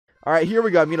All right, here we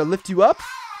go. I'm going to lift you up.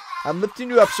 I'm lifting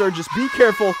you up, sir. Just be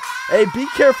careful. Hey, be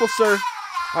careful, sir.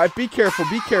 All right, be careful.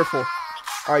 Be careful.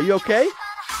 All right, you okay?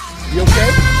 You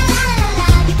okay?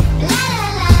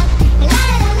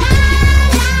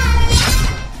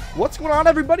 What's going on,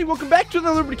 everybody? Welcome back to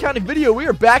another Liberty County video. We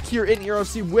are back here in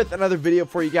ROC with another video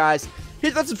for you guys.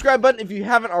 Hit that subscribe button if you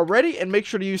haven't already, and make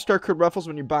sure to use star code Ruffles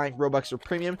when you're buying Robux or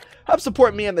Premium. Help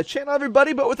support me and the channel,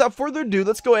 everybody. But without further ado,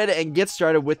 let's go ahead and get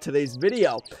started with today's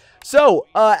video. So,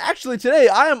 actually today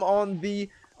I am on the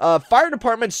Fire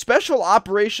Department Special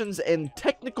Operations and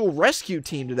Technical Rescue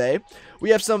team today.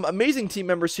 We have some amazing team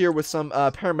members here with some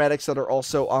paramedics that are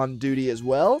also on duty as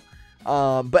well.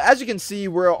 But as you can see,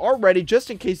 we're all ready just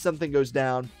in case something goes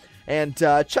down. And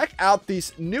check out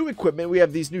these new equipment. We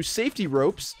have these new safety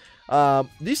ropes.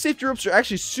 These safety ropes are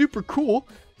actually super cool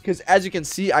because, as you can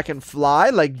see, I can fly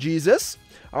like Jesus.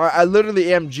 Alright, I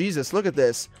literally am Jesus. Look at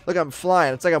this. Look, I'm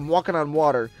flying. It's like I'm walking on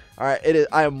water. Alright,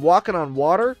 I am walking on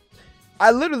water.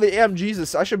 I literally am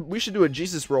Jesus. We should do a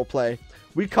Jesus roleplay.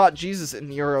 We caught Jesus in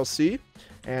the RLC,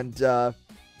 and that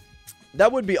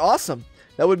would be awesome.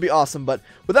 That would be awesome. But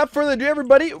without further ado,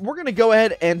 everybody, we're going to go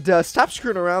ahead and stop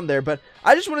screwing around there. But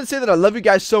I just want to say that I love you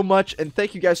guys so much, and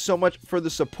thank you guys so much for the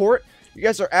support. You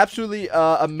guys are absolutely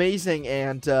amazing,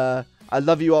 and I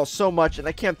love you all so much, and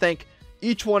I can't thank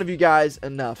each one of you guys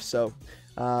enough. So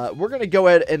we're going to go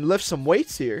ahead and lift some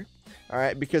weights here.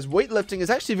 Alright, because weightlifting is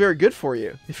actually very good for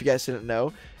you, if you guys didn't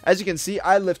know. As you can see,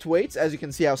 I lift weights. As you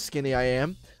can see how skinny I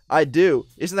am. I do.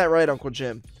 Isn't that right, Uncle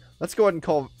Jim? Let's go ahead and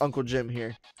call Uncle Jim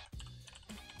here.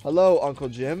 Hello, Uncle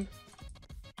Jim.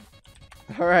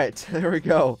 Alright, there we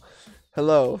go.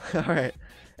 Hello. Alright.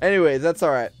 Anyways, that's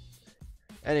alright.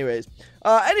 Anyways,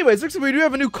 looks like we do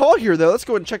have a new call here, though. Let's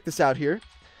go ahead and check this out here.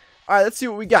 Alright, let's see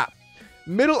what we got.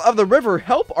 Middle of the river.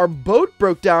 Help, our boat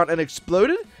broke down and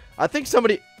exploded. I think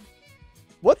somebody...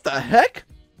 What the heck?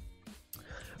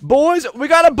 Boys, we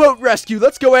got a boat rescue.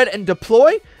 Let's go ahead and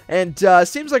deploy. And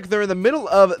seems like they're in the middle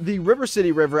of the River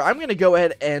City River. I'm going to go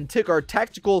ahead and take our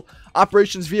tactical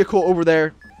operations vehicle over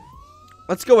there.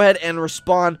 Let's go ahead and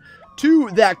respond to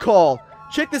that call.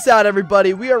 Check this out,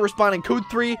 everybody. We are responding code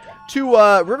 3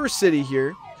 to River City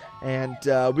here. And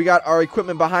we got our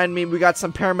equipment behind me. We got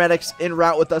some paramedics en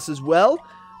route with us as well.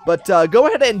 But go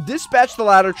ahead and dispatch the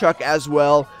ladder truck as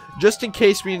well, just in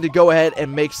case we need to go ahead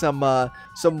and make some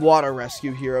water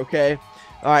rescue here, okay?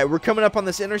 Alright, we're coming up on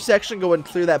this intersection. Go ahead and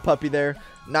clear that puppy there.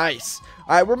 Nice.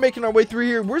 Alright, we're making our way through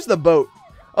here. Where's the boat?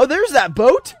 Oh, there's that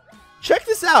boat. Check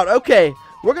this out. Okay,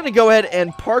 we're going to go ahead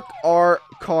and park our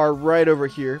car right over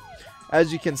here,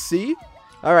 as you can see.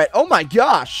 Alright, oh my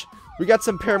gosh. We got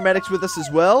some paramedics with us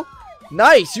as well.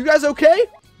 Nice. You guys okay?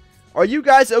 Are you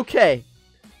guys okay?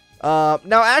 Now,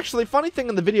 actually, funny thing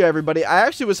in the video, everybody, I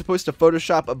actually was supposed to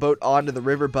Photoshop a boat onto the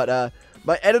river, but,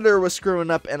 my editor was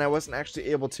screwing up, and I wasn't actually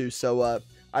able to, so,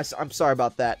 I'm sorry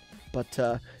about that.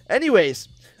 But, anyways,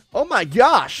 oh my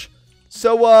gosh.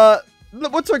 So,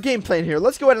 what's our game plan here?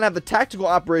 Let's go ahead and have the tactical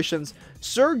operations.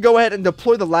 Sir, go ahead and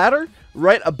deploy the ladder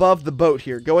right above the boat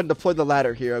here. Go ahead and deploy the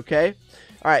ladder here, okay?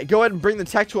 Alright, go ahead and bring the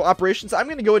tactical operations. I'm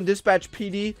going to go ahead and dispatch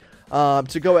PD,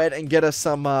 to go ahead and get us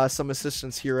some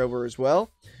assistance here over as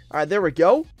well. Alright, there we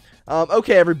go.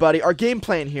 Okay, everybody, our game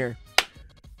plan here.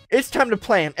 It's time to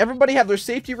plan. Everybody have their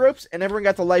safety ropes, and everyone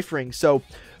got the life ring. So,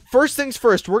 first things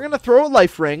first, we're going to throw a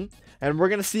life ring, and we're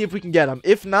going to see if we can get them.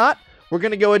 If not, we're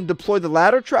going to go ahead and deploy the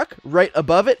ladder truck right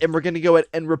above it, and we're going to go ahead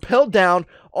and rappel down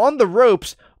on the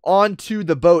ropes onto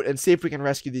the boat and see if we can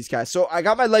rescue these guys. So, I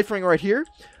got my life ring right here.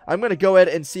 I'm going to go ahead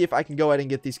and see if I can go ahead and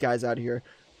get these guys out of here.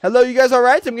 Hello, you guys all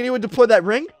right? I'm going to go deploy that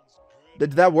ring.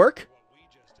 Did that work?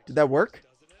 Did that work?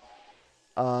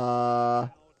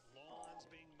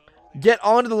 Get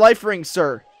onto the life ring,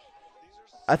 sir.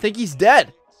 I think he's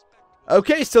dead.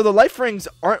 Okay, so the life rings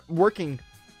aren't working.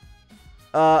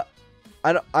 I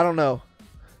don't know.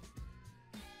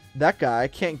 That guy, I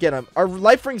can't get him. Our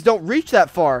life rings don't reach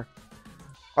that far.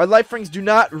 Our life rings do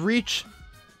not reach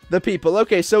the people.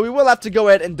 Okay, so we will have to go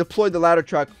ahead and deploy the ladder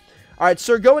truck. Alright,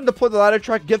 sir, go and deploy the ladder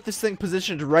truck. Get this thing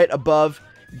positioned right above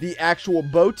the actual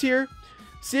boat here.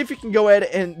 See if you can go ahead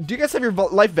and... Do you guys have your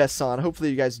life vests on? Hopefully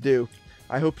you guys do.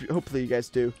 Hopefully you guys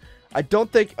do. I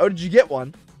don't think... Oh, did you get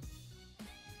one?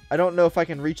 I don't know if I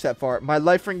can reach that far. My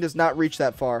life ring does not reach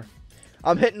that far.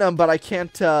 I'm hitting them, but I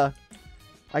can't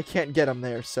get them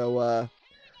there. So,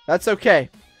 that's okay.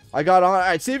 I got on.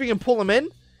 Alright, see if you can pull them in.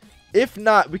 If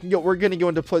not, we're going to go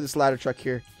and deploy this ladder truck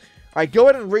here. Alright, go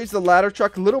ahead and raise the ladder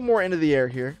truck a little more into the air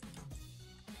here.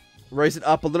 Raise it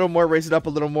up a little more. Raise it up a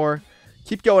little more.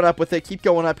 Keep going up with it. Keep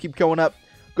going up. Keep going up.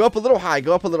 Go up a little high.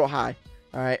 Go up a little high.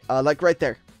 Alright, like right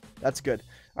there. That's good.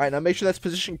 Alright, now make sure that's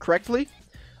positioned correctly.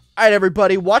 Alright,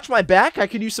 everybody, watch my back. I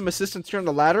could use some assistance here on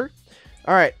the ladder.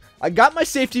 Alright, I got my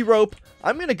safety rope.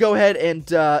 I'm going to go ahead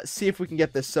and see if we can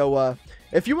get this. So,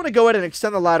 if you want to go ahead and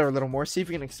extend the ladder a little more, see if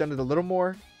you can extend it a little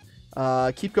more.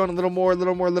 Keep going a little more, a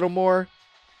little more, a little more.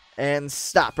 And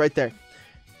stop right there.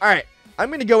 Alright, I'm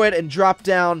going to go ahead and drop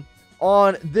down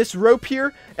on this rope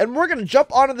here. And we're going to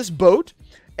jump onto this boat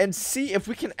and see if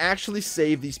we can actually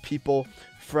save these people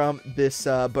from this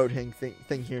boat hang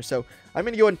thing here. So, I'm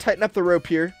going to go ahead and tighten up the rope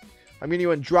here. I'm going to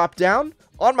go and drop down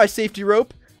on my safety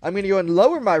rope. I'm going to go and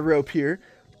lower my rope here.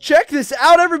 Check this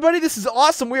out, everybody. This is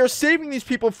awesome. We are saving these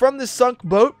people from this sunk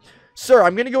boat. Sir,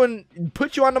 I'm going to go and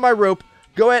put you onto my rope.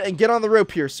 Go ahead and get on the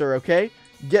rope here, sir, okay?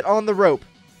 Get on the rope.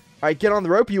 All right, get on the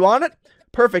rope. You on it?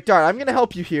 Perfect. All right, I'm going to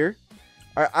help you here.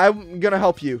 All right, I'm going to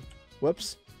help you.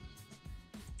 Whoops.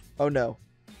 Oh, no.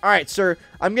 All right, sir.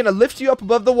 I'm going to lift you up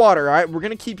above the water, all right? We're going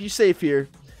to keep you safe here.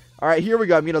 All right, here we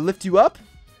go. I'm going to lift you up.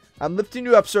 I'm lifting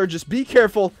you up, sir. Just be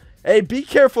careful. Hey, be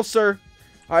careful, sir.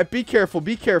 All right, be careful.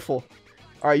 Be careful.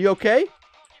 All right, you okay?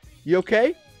 You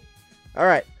okay? All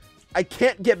right. I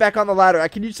can't get back on the ladder. I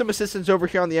can use some assistance over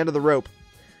here on the end of the rope.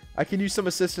 I can use some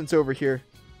assistance over here.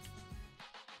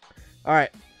 All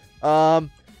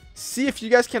right. See if you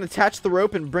guys can attach the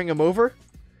rope and bring him over.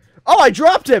 Oh, I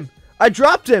dropped him. I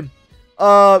dropped him.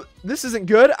 This isn't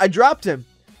good. I dropped him.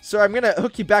 Sir, I'm going to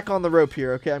hook you back on the rope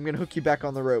here, okay? I'm going to hook you back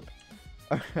on the rope.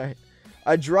 All right.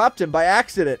 I dropped him by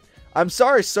accident. I'm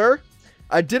sorry, sir.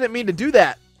 I didn't mean to do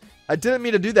that. I didn't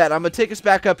mean to do that. I'm going to take us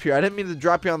back up here. I didn't mean to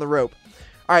drop you on the rope.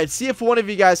 All right, see if one of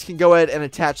you guys can go ahead and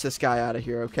attach this guy out of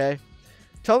here, okay?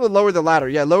 Tell him to lower the ladder.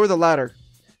 Yeah, lower the ladder.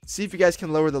 See if you guys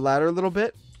can lower the ladder a little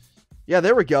bit. Yeah,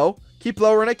 there we go. Keep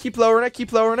lowering it. Keep lowering it.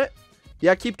 Keep lowering it.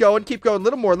 Yeah, keep going. Keep going. A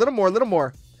little more. A little more. A little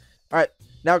more. All right,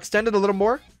 now extend it a little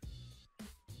more.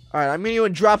 All right, I'm going to go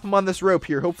and drop him on this rope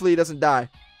here. Hopefully he doesn't die.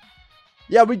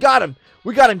 Yeah, we got him.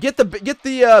 We got him. Get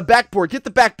the backboard. Get the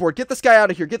backboard. Get this guy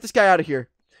out of here. Get this guy out of here.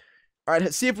 All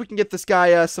right, see if we can get this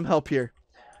guy some help here.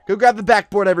 Go grab the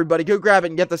backboard, everybody. Go grab it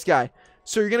and get this guy.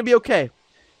 So you're going to be okay.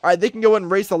 All right, they can go ahead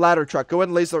and raise the ladder truck. Go ahead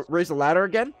and raise the ladder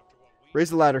again. Raise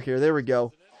the ladder here. There we go.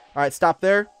 All right, stop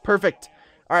there. Perfect.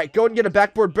 All right, go ahead and get a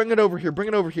backboard. Bring it over here. Bring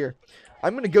it over here.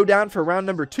 I'm going to go down for round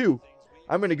number 2.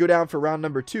 I'm going to go down for round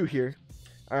number 2 here.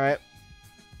 All right.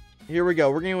 Here we go.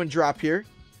 We're going to go and drop here.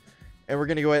 And we're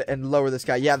going to go ahead and lower this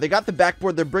guy. Yeah, they got the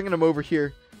backboard. They're bringing him over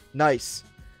here. Nice.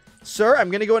 Sir, I'm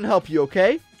going to go and help you,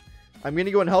 okay? I'm going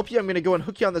to go and help you. I'm going to go and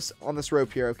hook you on this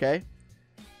rope here, okay?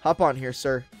 Hop on here,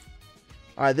 sir.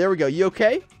 All right, there we go. You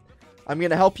okay? I'm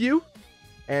going to help you.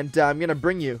 And I'm going to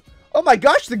bring you. Oh, my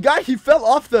gosh. The guy, he fell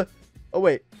off the... Oh,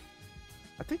 wait.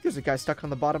 I think there's a guy stuck on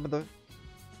the bottom of the...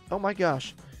 Oh, my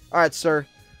gosh. All right, sir.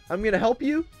 I'm going to help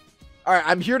you. All right,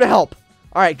 I'm here to help.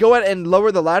 All right, go ahead and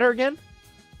lower the ladder again.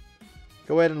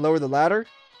 Go ahead and lower the ladder.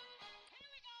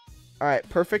 All right,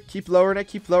 perfect. Keep lowering it.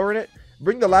 Keep lowering it.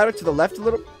 Bring the ladder to the left a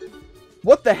little.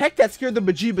 What the heck? That scared the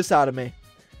bejeebus out of me.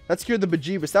 That scared the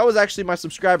bejeebus. That was actually my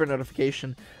subscriber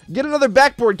notification. Get another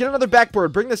backboard. Get another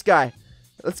backboard. Bring this guy.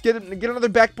 Let's get another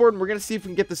backboard, and we're gonna see if we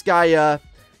can get this guy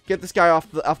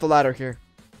off the ladder here.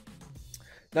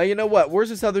 Now you know what? Where's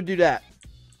this other dude at?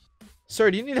 Sir,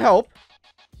 do you need help?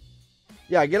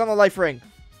 Yeah, get on the life ring.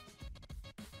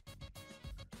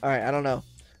 All right, I don't know.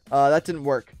 That didn't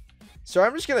work. So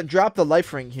I'm just going to drop the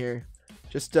life ring here.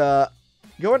 Just go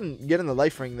ahead and get in the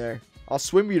life ring there. I'll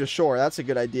swim you to shore. That's a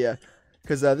good idea.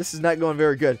 Because this is not going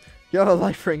very good. Get on the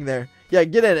life ring there. Yeah,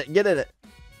 get in it. Get in it.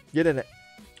 Get in it.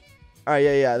 Alright,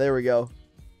 yeah. There we go.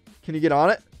 Can you get on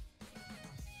it?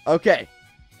 Okay.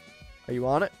 Are you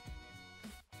on it?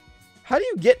 How do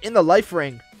you get in the life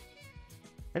ring?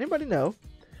 Anybody know?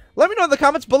 Let me know in the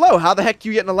comments below how the heck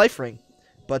you get in a life ring.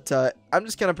 But I'm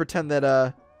just going to pretend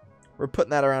that... we're putting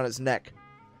that around his neck.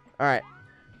 Alright.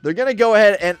 They're going to go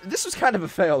ahead and... This was kind of a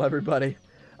fail, everybody.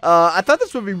 I thought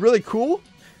this would be really cool.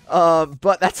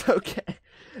 But that's okay.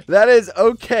 That is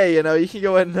okay, you know. You can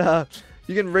go and...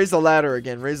 you can raise the ladder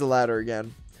again. Raise the ladder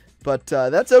again. But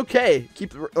that's okay.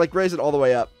 Raise it all the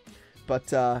way up.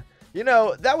 But, you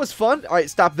know, that was fun. Alright,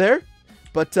 stop there.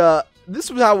 But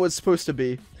this was how it was supposed to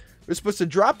be. We're supposed to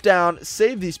drop down,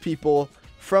 save these people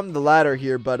from the ladder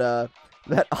here. But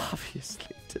that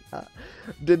obviously...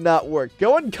 did not work.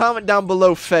 Go ahead and comment down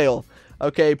below fail.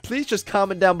 Okay, please just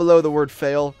comment down below the word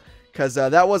fail, because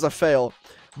that was a fail.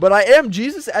 But I am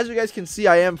Jesus, as you guys can see.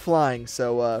 I am flying,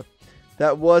 so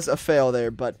that was a fail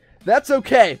there, but that's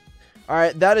okay. All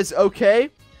right, that is okay.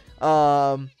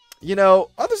 You know,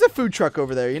 oh, there's a food truck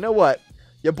over there. You know what?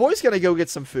 Your boy's gonna go get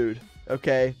some food.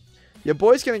 Okay, your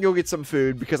boy's gonna go get some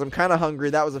food because I'm kind of hungry.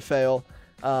 That was a fail,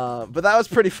 but that was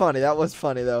pretty funny. That was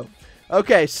funny though.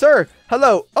 Okay, sir.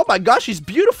 Hello. Oh my gosh, he's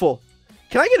beautiful.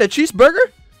 Can I get a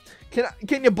cheeseburger?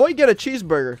 Can your boy get a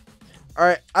cheeseburger? All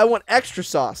right, I want extra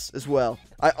sauce as well.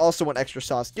 I also want extra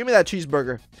sauce. Give me that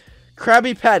cheeseburger.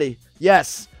 Krabby Patty.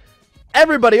 Yes.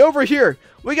 Everybody over here.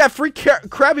 We got free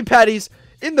Krabby Patties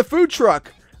in the food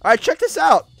truck. All right, check this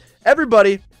out.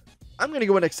 Everybody, I'm going to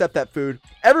go and accept that food.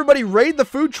 Everybody raid the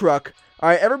food truck. All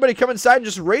right, everybody come inside and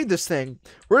just raid this thing.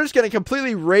 We're just going to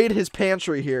completely raid his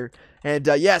pantry here. And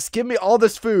yes, give me all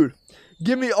this food.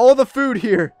 Give me all the food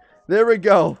here. There we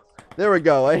go. There we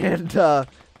go. And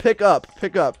pick up.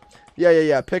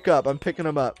 Yeah, pick up. I'm picking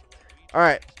them up. All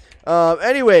right.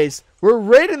 Anyways, we're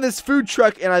raiding this food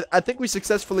truck, and I think we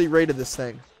successfully raided this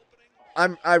thing. I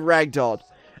ragdolled.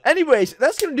 Anyways,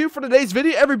 that's going to do for today's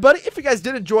video, everybody. If you guys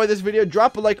did enjoy this video,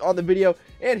 drop a like on the video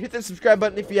and hit the subscribe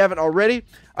button if you haven't already.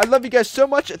 I love you guys so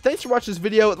much. Thanks for watching this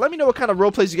video. Let me know what kind of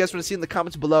role plays you guys want to see in the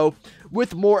comments below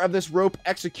with more of this rope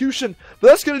execution. But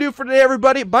that's going to do for today,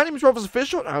 everybody. My name is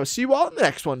RufflesOfficial, and I will see you all in the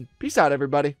next one. Peace out,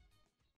 everybody.